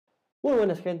Muy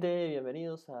buenas gente,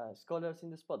 bienvenidos a Scholars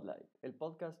in the Spotlight, el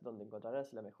podcast donde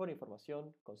encontrarás la mejor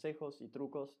información, consejos y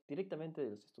trucos directamente de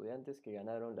los estudiantes que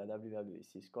ganaron la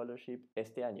WWDC Scholarship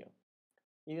este año.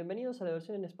 Y bienvenidos a la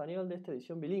versión en español de esta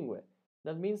edición bilingüe.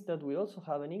 That means that we also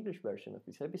have an English version of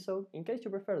this episode in case you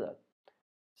prefer that.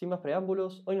 Sin más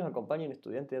preámbulos, hoy nos acompaña un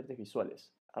estudiante de artes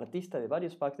visuales, artista de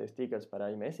varios packs de stickers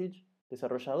para iMessage,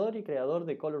 desarrollador y creador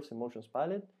de Colors Emotions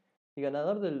Palette y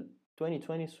ganador del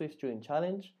 2020 Swift Student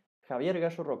Challenge, Javier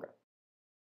Gallo Roca.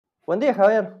 Buen día,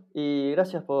 Javier, y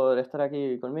gracias por estar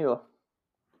aquí conmigo.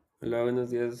 Hola, buenos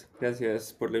días.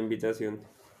 Gracias por la invitación.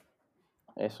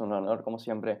 Es un honor, como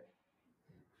siempre.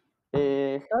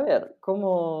 Javier,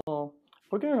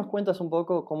 ¿por qué no nos cuentas un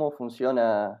poco cómo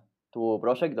funciona tu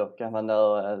proyecto que has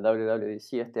mandado al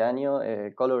WWDC este año,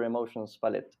 Color Emotions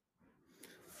Palette?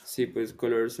 Sí, pues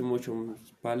Colors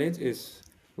Emotions Palette es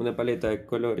una paleta de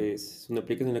colores, es una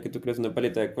aplicación en la que tú creas una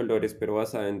paleta de colores, pero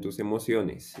basada en tus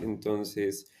emociones.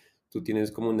 Entonces, tú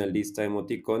tienes como una lista de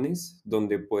emoticones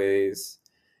donde puedes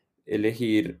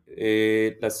elegir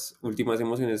las últimas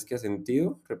emociones que has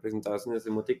sentido, representadas en esos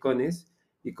emoticones,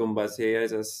 y con base a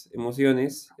esas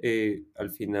emociones,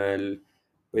 al final,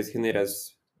 pues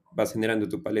vas generando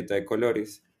tu paleta de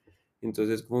colores.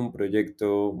 Entonces, como un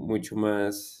proyecto mucho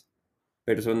más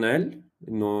personal,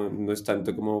 no es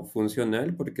tanto como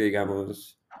funcional, porque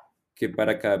digamos que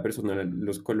para cada persona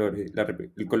los colores,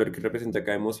 el color que representa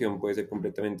cada emoción puede ser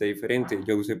completamente diferente.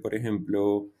 Yo usé, por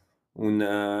ejemplo,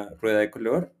 una rueda de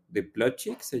color de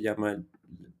Plotchik, se llama el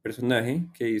personaje,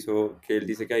 que él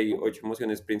dice que hay 8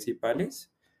 emociones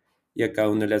principales y a cada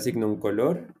uno le asigna un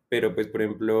color, pero pues, por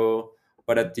ejemplo,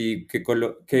 para ti, qué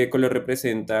color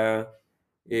representa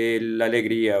la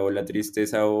alegría o la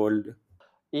tristeza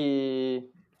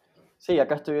Y sí,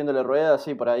 acá estoy viendo la rueda,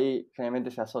 sí, por ahí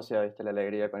generalmente se asocia, viste, la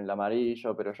alegría con el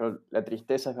amarillo, pero la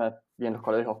tristeza es más bien los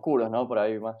colores oscuros, ¿no? Por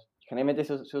ahí más. Generalmente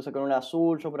se usa con un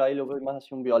azul, yo por ahí lo veo más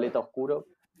así un violeta oscuro.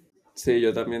 Sí,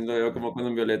 yo también lo veo como con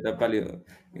un violeta pálido.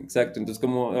 Exacto, entonces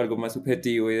como algo más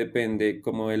subjetivo y depende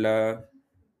como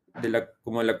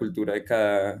como de la cultura de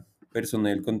cada persona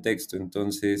y el contexto.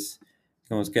 Entonces,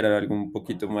 digamos que era algo un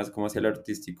poquito más como hacia lo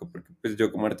artístico, porque pues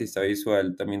yo como artista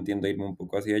visual también tiendo a irme un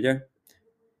poco hacia allá.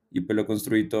 Y pues lo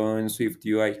construí todo en Swift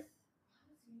UI.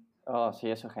 Ah, sí,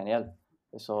 eso es genial.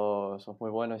 Eso es muy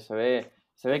bueno y se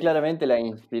ve claramente la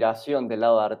inspiración del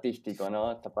lado artístico,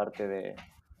 ¿no? Esta parte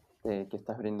que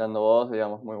estás brindando vos,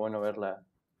 digamos, muy bueno ver las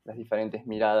diferentes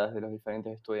miradas de los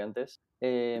diferentes estudiantes.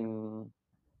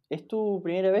 ¿Es tu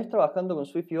primera vez trabajando con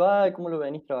Swift UI? ¿Cómo lo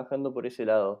venís trabajando por ese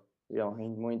lado? Digamos, es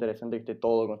muy interesante que esté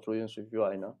todo construido en Swift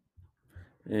UI, ¿no?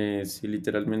 Sí,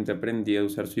 literalmente aprendí a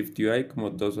usar Swift UI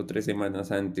como 2 o 3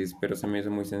 semanas antes, pero se me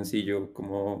hizo muy sencillo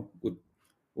como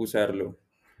usarlo.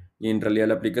 Y en realidad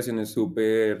la aplicación es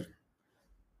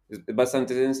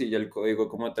bastante sencilla el código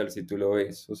como tal si tú lo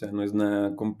ves, o sea, no es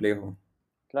nada complejo.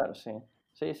 Claro, sí.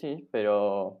 Sí, sí,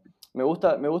 pero me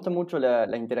gusta mucho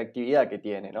la interactividad que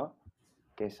tiene, ¿no?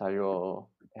 Que es algo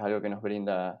que nos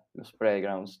brinda los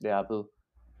playgrounds de Apple,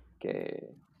 que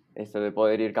esto de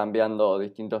poder ir cambiando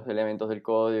distintos elementos del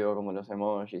código, como los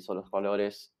emojis o los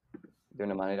colores, de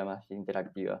una manera más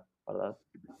interactiva, ¿verdad?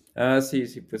 Ah, sí,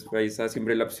 sí, pues ahí está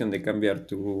siempre la opción de cambiar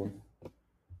tu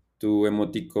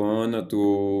emoticón o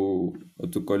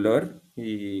tu color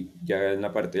y ya en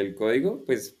la parte del código,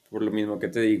 pues por lo mismo que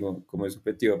te digo, como es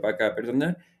subjetivo para cada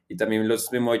persona y también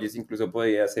los emojis incluso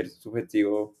podría ser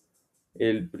subjetivo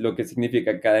lo que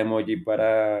significa cada emoji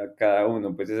para cada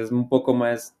uno, pues eso es un poco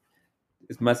más,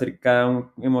 es más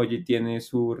cercano, un emoji tiene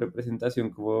su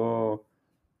representación como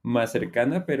más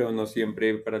cercana, pero no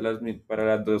siempre para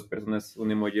las dos personas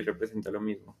un emoji representa lo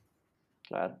mismo.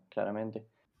 Claro, claramente.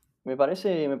 Me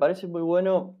parece muy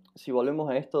bueno si volvemos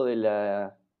a esto de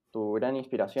tu gran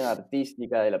inspiración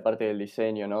artística, de la parte del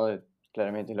diseño, ¿no?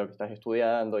 Claramente es lo que estás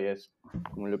estudiando y es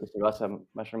como lo que se basa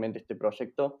mayormente este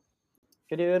proyecto.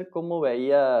 Quería ver cómo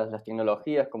veías las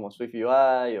tecnologías como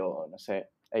SwiftUI o, no sé,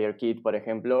 AirKit, por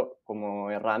ejemplo, como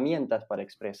herramientas para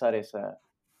expresar esa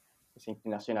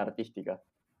inclinación artística.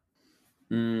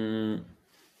 Mm,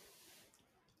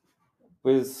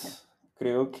 pues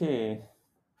creo que,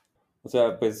 o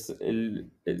sea, pues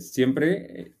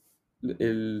siempre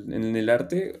en el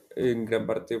arte, en gran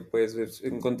parte puedes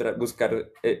encontrar,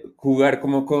 buscar, jugar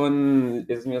como con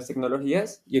esas mismas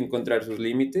tecnologías y encontrar sus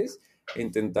límites e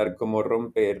intentar como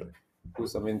romper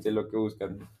justamente lo que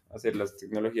buscan hacer las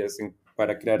tecnologías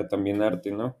para crear también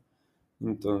arte, ¿no?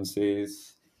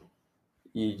 Entonces,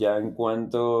 y ya en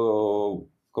cuanto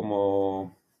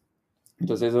como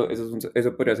entonces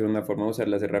eso podría ser una forma de usar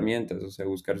las herramientas, o sea,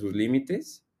 buscar sus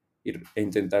límites e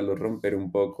intentarlos romper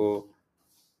un poco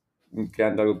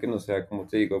creando algo que no sea, como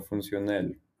te digo,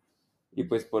 funcional. Y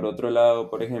pues por otro lado,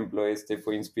 por ejemplo, este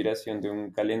fue inspiración de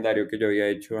un calendario que yo había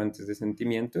hecho antes de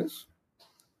Sentimientos.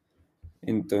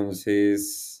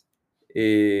 Entonces,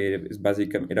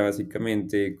 era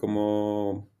básicamente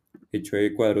como hecho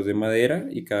de cuadros de madera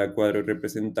y cada cuadro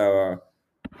representaba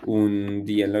un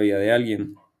día en la vida de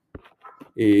alguien.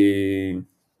 Eh,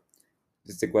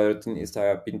 este cuadro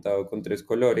estaba pintado con tres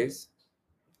colores,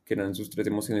 que eran sus tres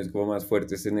emociones como más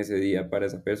fuertes en ese día para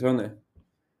esa persona.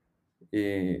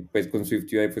 Pues con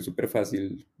SwiftUI fue súper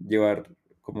fácil llevar,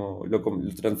 como lo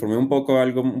transformé un poco a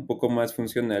algo un poco más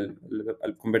funcional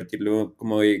al convertirlo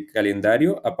como de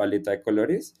calendario a paleta de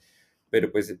colores,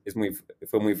 pero pues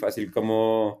fue muy fácil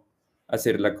como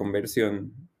hacer la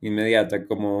conversión inmediata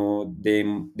como de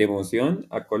emoción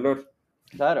a color.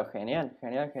 Claro, genial,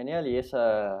 genial, genial. Y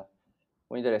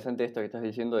muy interesante esto que estás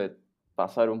diciendo de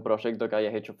pasar un proyecto que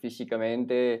hayas hecho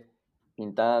físicamente,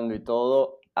 pintando y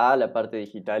todo, a la parte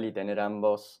digital y tener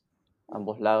ambos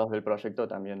lados del proyecto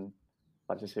también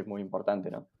parece ser muy importante,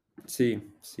 ¿no?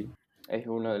 Sí, sí. Es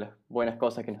una de las buenas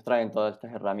cosas que nos traen todas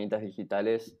estas herramientas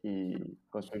digitales y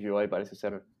con su UI parece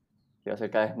ser que va a ser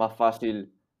cada vez más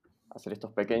fácil hacer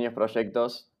estos pequeños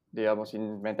proyectos, digamos,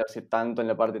 sin meterse tanto en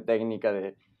la parte técnica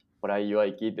de por ahí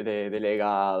UI kit de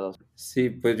delegados. Sí,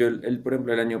 pues yo, por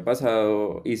ejemplo, el año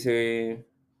pasado hice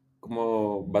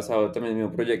como basado también en mi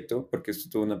mismo proyecto, porque esto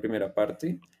tuvo una primera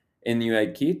parte en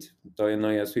UIKit, todavía no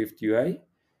había Swift UI,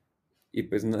 y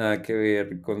pues nada que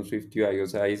ver con Swift UI, o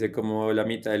sea, hice como la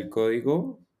mitad del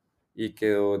código y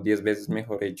quedó 10 veces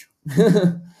mejor hecho.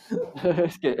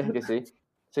 Es que sí.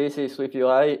 Sí, sí, Swift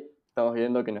UI estamos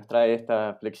viendo que nos trae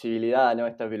esta flexibilidad, ¿no?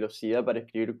 Esta velocidad para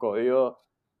escribir código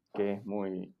que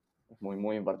muy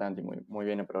importante y muy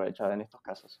bien aprovechada en estos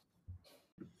casos.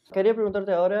 Quería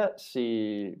preguntarte ahora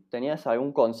si tenías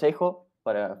algún consejo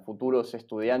para futuros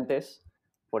estudiantes.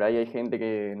 Por ahí hay gente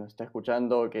que nos está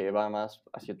escuchando que va más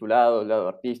hacia tu lado, el lado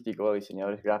artístico,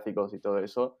 diseñadores gráficos y todo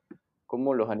eso.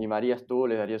 ¿Cómo los animarías tú?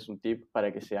 ¿Les darías un tip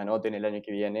para que se anoten el año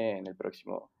que viene en el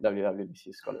próximo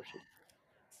WWDC Scholarship?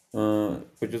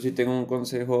 Pues yo sí tengo un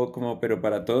consejo como, pero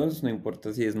para todos, no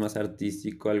importa si es más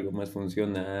artístico, algo más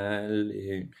funcional,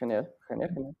 Genial, genial,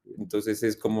 genial. entonces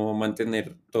es como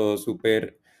mantener todo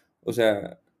súper, o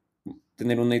sea,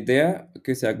 tener una idea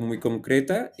que sea muy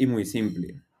concreta y muy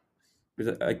simple.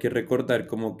 Pues hay que recordar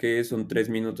como que son 3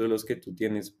 minutos los que tú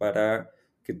tienes para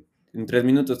que en 3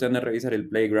 minutos te van a revisar el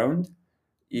playground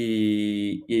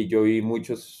y yo vi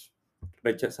muchos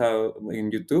rechazados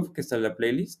en YouTube, que está en la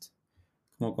playlist,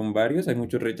 como con varios, hay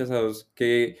muchos rechazados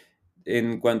que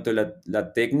en cuanto a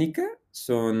la técnica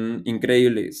son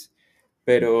increíbles,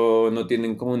 pero no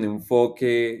tienen como un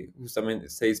enfoque, justamente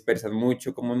se dispersan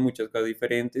mucho como en muchas cosas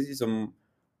diferentes y son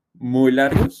muy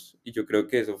largos y yo creo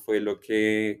que eso fue lo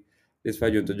que les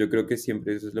falló. Entonces yo creo que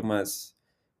siempre eso es lo más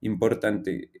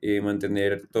importante,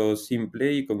 mantener todo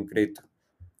simple y concreto.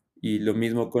 Y lo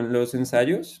mismo con los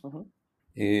ensayos. Ujú,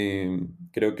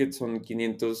 Creo que son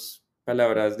 500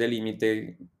 palabras de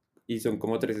límite y son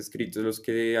como tres escritos los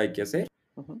que hay que hacer.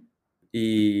 ujú.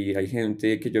 Y hay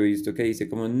gente que yo he visto que dice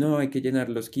como, no, hay que llenar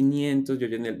los 500, yo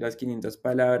llené las 500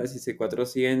 palabras, hice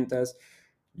 400.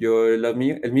 Yo el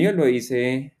mío lo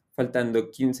hice faltando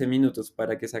 15 minutos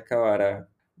para que se acabara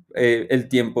el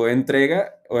tiempo de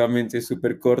entrega. Obviamente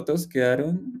súper cortos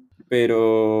quedaron,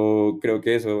 pero creo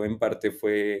que eso en parte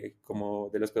fue como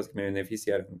de las cosas que me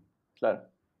beneficiaron. Claro.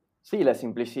 Sí, la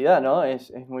simplicidad, ¿no?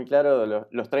 Es muy claro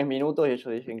los 3 minutos y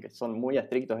ellos dicen que son muy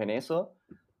estrictos en eso.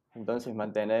 Entonces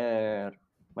mantener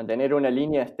una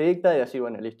línea estricta y decir,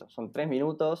 bueno, listo, son 3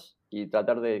 minutos y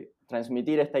tratar de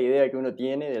transmitir esta idea que uno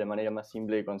tiene de la manera más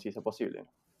simple y concisa posible,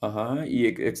 ¿no? Ajá, y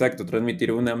exacto,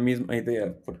 transmitir una misma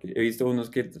idea, porque he visto unos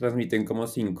que transmiten como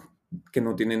cinco, que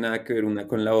no tienen nada que ver una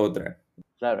con la otra.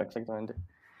 Claro, exactamente.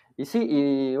 Y sí,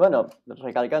 y bueno,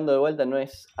 recalcando de vuelta, no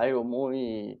es algo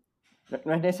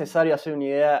no es necesario hacer una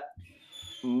idea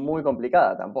muy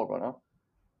complicada tampoco, ¿no?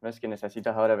 No es que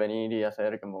necesitas ahora venir y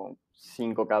hacer como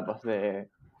 5 capas de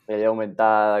realidad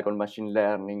aumentada, con machine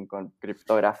learning, con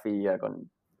criptografía, con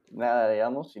nada,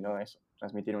 digamos, sino eso,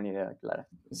 transmitir una idea clara.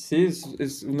 Sí,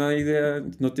 es una idea,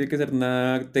 no tiene que ser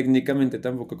nada técnicamente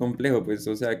tampoco complejo, pues,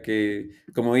 o sea que,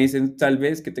 como dicen, tal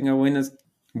vez que tenga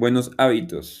buenos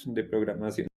hábitos de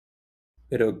programación.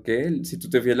 Pero que, si tú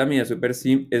te fijas, la mía es súper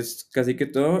simple, es casi que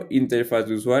todo interfaz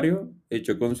de usuario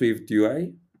hecho con Swift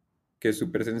UI, que es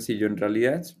súper sencillo en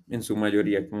realidad, en su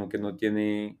mayoría, como que no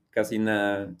tiene casi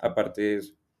nada aparte de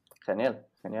eso. Genial,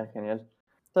 genial, genial.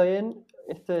 Está bien,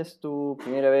 esta es tu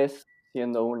primera vez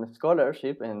siendo un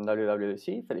scholarship en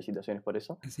WWDC, felicitaciones por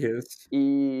eso. Así es.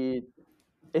 Y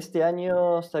Este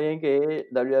año está bien que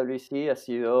WWDC ha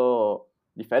sido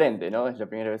diferente, ¿no? Es la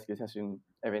primera vez que se hace un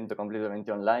evento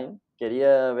completamente online.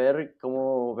 Quería ver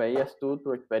cómo veías tú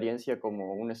tu experiencia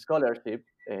como un scholarship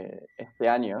este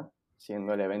año,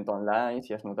 siendo el evento online,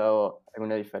 si has notado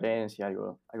alguna diferencia,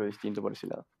 algo distinto por ese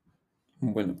lado.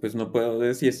 Bueno, pues no puedo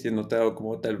decir si he notado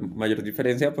como tal mayor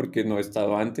diferencia porque no he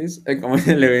estado antes como en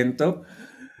el evento,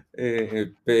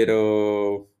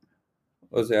 pero,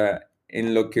 o sea,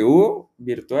 en lo que hubo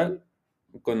virtual,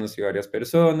 conocí varias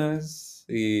personas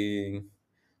y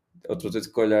otros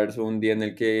scholars. Hubo un día en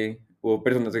el que hubo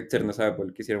personas externas a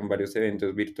Apple que hicieron varios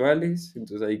eventos virtuales,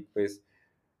 entonces ahí pues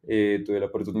tuve la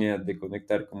oportunidad de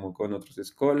conectar como con otros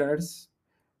scholars,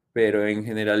 pero en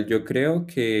general yo creo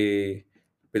que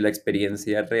pues, la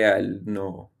experiencia real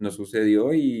no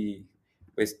sucedió y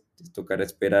pues tocará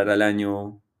esperar al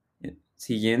año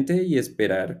siguiente y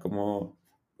esperar como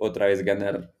otra vez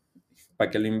ganar para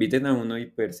que lo inviten a uno y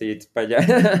poder seguir para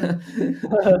allá.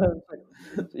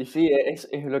 Y sí, es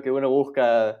lo que uno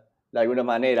busca de alguna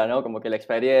manera, ¿no? Como que la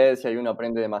experiencia y uno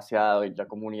aprende demasiado y la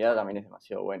comunidad también es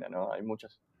demasiado buena, ¿no? Hay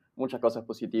muchas cosas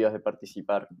positivas de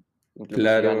participar, incluso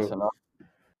si ganes o Claro, no,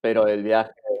 pero el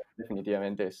viaje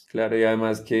definitivamente es... claro, y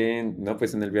además que, no,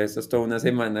 pues en el viaje estás toda una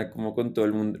semana como con todo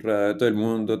el mundo, rodeado de todo el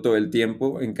mundo, todo el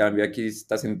tiempo. En cambio, aquí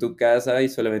estás en tu casa y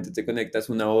solamente te conectas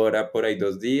una hora, por ahí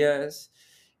 2 días.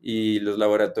 Y los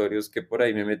laboratorios que por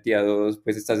ahí me metí a dos,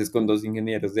 pues estás es con dos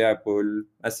ingenieros de Apple,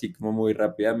 así como muy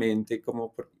rápidamente,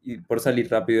 como y por salir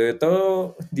rápido de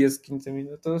todo, 10 15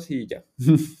 minutos y ya.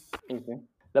 Sí, sí.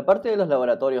 La parte de los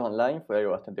laboratorios online fue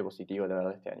algo bastante positivo, la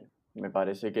verdad, este año. Me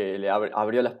parece que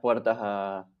abrió las puertas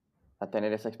a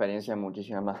tener esa experiencia a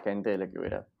muchísima más gente de la que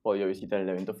hubiera podido visitar el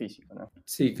evento físico, ¿no?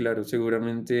 Sí, claro,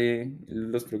 seguramente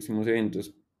los próximos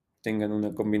eventos tengan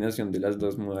una combinación de las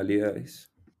dos modalidades.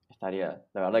 La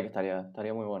verdad que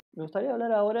estaría muy bueno. Me gustaría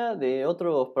hablar ahora de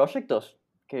otros proyectos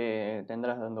que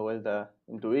tendrás dando vuelta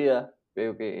en tu vida.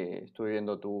 Veo que estuve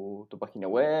viendo tu página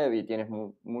web y tienes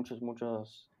muchos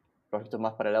proyectos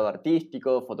más para el lado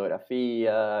artístico,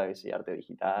 fotografía, que sí, arte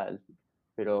digital.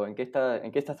 Pero ¿en qué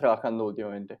estás trabajando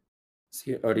últimamente?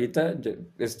 Sí, ahorita yo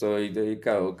estoy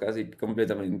dedicado casi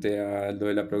completamente a lo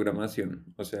de la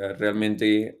programación. O sea,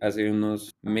 realmente hace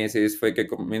unos meses fue que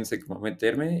comencé como a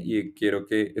meterme y quiero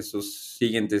que estos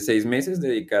siguientes 6 meses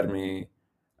dedicarme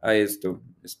a esto.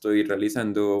 Estoy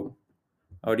realizando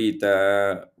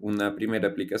ahorita una primera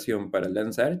aplicación para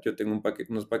lanzar. Yo tengo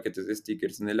unos paquetes de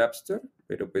stickers en el App Store,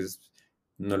 pero pues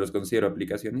no los considero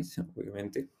aplicaciones,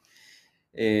 obviamente.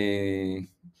 Eh,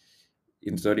 y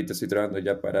entonces ahorita estoy trabajando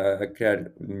ya para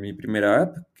crear mi primera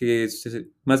app, que es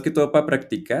más que todo para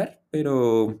practicar,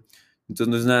 pero entonces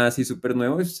no es nada así súper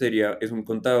nuevo, es un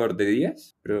contador de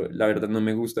días, pero la verdad no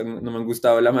me gustan, no me han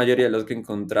gustado la mayoría de los que he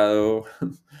encontrado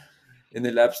en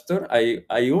el App Store.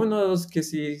 Hay unos que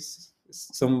sí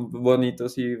son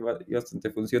bonitos y bastante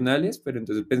funcionales, pero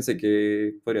entonces pensé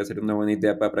que podría ser una buena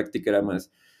idea para practicar a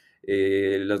más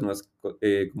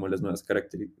como las nuevas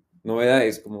características,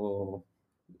 novedades como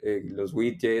los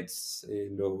widgets,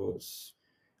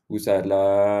 usar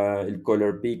el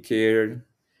color picker.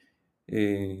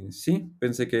 Sí,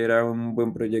 pensé que era un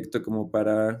buen proyecto como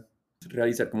para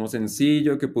realizar como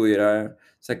sencillo, que pudiera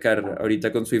sacar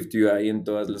ahorita con SwiftUI en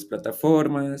todas las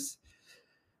plataformas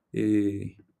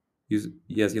eh,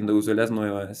 y haciendo uso de las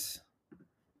nuevas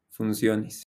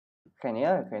funciones.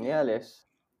 Genial, genial. Es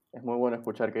muy bueno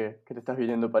escuchar que te estás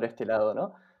viniendo para este lado,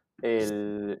 ¿no?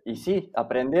 Y sí,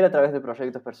 aprender a través de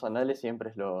proyectos personales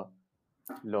siempre es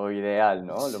lo ideal,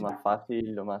 ¿no? Lo más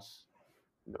fácil,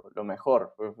 lo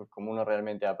mejor, pues, como uno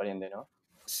realmente aprende, ¿no?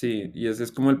 Sí, y ese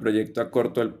es como el proyecto a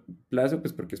corto plazo,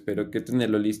 pues porque espero que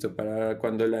tenerlo listo para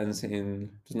cuando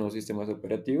lancen los nuevos sistemas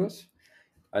operativos.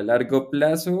 A largo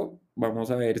plazo, vamos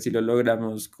a ver si lo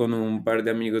logramos con un par de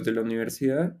amigos de la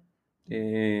universidad.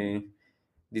 Eh,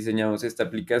 Diseñamos esta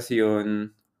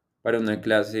aplicación para una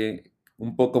clase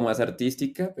un poco más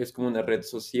artística, es como una red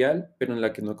social, pero en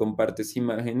la que no compartes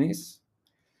imágenes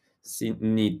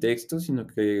ni texto, sino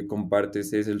que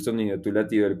compartes es el sonido de tu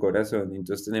latido del corazón.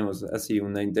 Entonces tenemos así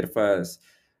una interfaz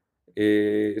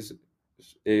eh, es-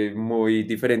 muy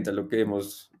diferente a lo que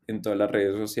vemos en todas las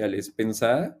redes sociales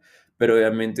pensada, pero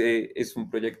obviamente es un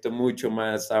proyecto mucho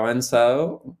más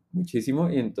avanzado,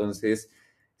 muchísimo, y entonces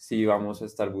sí vamos a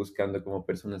estar buscando como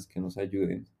personas que nos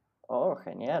ayuden. Oh,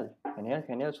 genial, genial,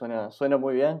 genial. Suena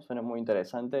muy bien, suena muy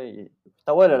interesante y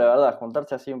está bueno, la verdad,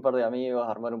 juntarse así un par de amigos,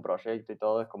 armar un proyecto y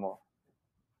todo es como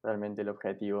realmente el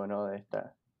objetivo, ¿no?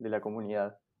 De la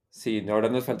comunidad. Sí, ahora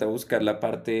nos falta buscar la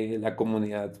parte, la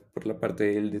comunidad, por la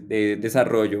parte de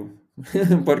desarrollo.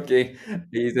 porque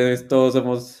dices, todos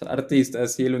somos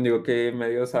artistas y el único que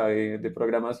medio sabe de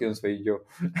programación soy yo.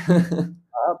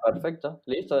 Ah, perfecto.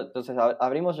 Listo. Entonces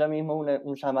abrimos ya mismo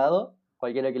un llamado.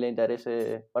 Cualquiera que le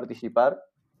interese participar,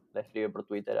 le escribe por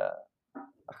Twitter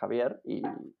a Javier y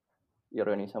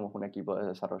organizamos un equipo de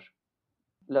desarrollo.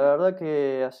 La verdad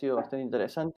que ha sido bastante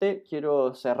interesante.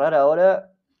 Quiero cerrar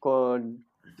ahora con,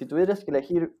 si tuvieras que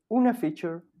elegir una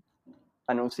feature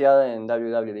anunciada en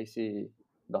WWDC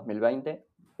 2020,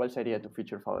 ¿cuál sería tu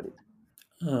feature favorita?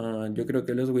 Yo creo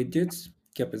que los widgets,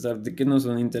 que a pesar de que no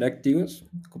son interactivos,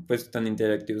 pues tan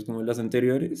interactivos como los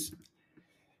anteriores,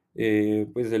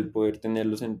 pues el poder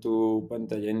tenerlos en tu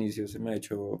pantalla de inicio se me ha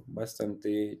hecho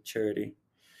bastante chévere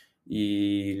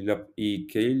y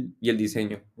el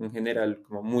diseño en general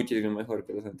como muchísimo mejor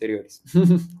que los anteriores.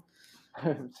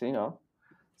 Sí, ¿no?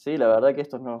 Sí, la verdad que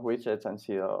estos nuevos widgets están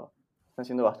siendo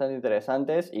bastante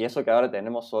interesantes y eso que ahora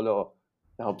tenemos solo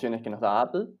las opciones que nos da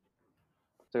Apple.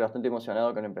 Estoy bastante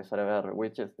emocionado con empezar a ver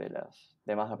widgets de las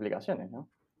demás aplicaciones, ¿no?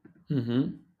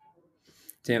 Ujú.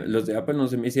 Sí, los de Apple no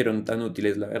se me hicieron tan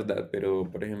útiles, la verdad, pero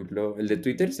por ejemplo, el de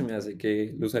Twitter se me hace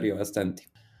que lo usaría bastante.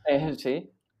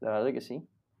 Sí, la verdad que sí.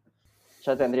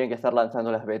 Ya tendrían que estar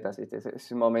lanzando las betas, ¿viste?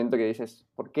 Ese momento que dices,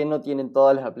 ¿por qué no tienen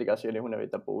todas las aplicaciones una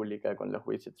beta pública con los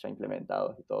widgets ya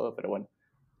implementados y todo? Pero bueno,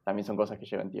 también son cosas que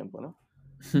llevan tiempo, ¿no?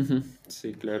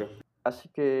 Sí, claro. Así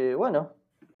que bueno,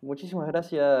 muchísimas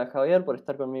gracias Javier por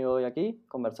estar conmigo hoy aquí,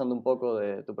 conversando un poco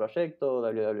de tu proyecto,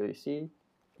 WWDC.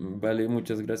 Vale,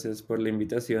 muchas gracias por la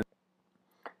invitación.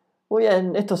 Muy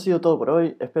bien, esto ha sido todo por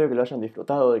hoy. Espero que lo hayan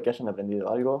disfrutado, de que hayan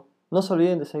aprendido algo. No se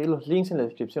olviden de seguir los links en la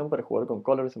descripción para jugar con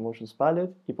Colors Emotions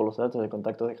Palette y por los datos de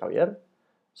contacto de Javier.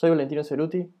 Soy Valentino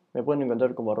Ceruti, me pueden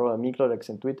encontrar como @microlex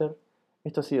en Twitter.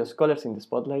 Esto ha sido Scholars in the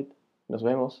Spotlight. Nos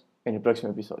vemos en el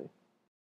próximo episodio.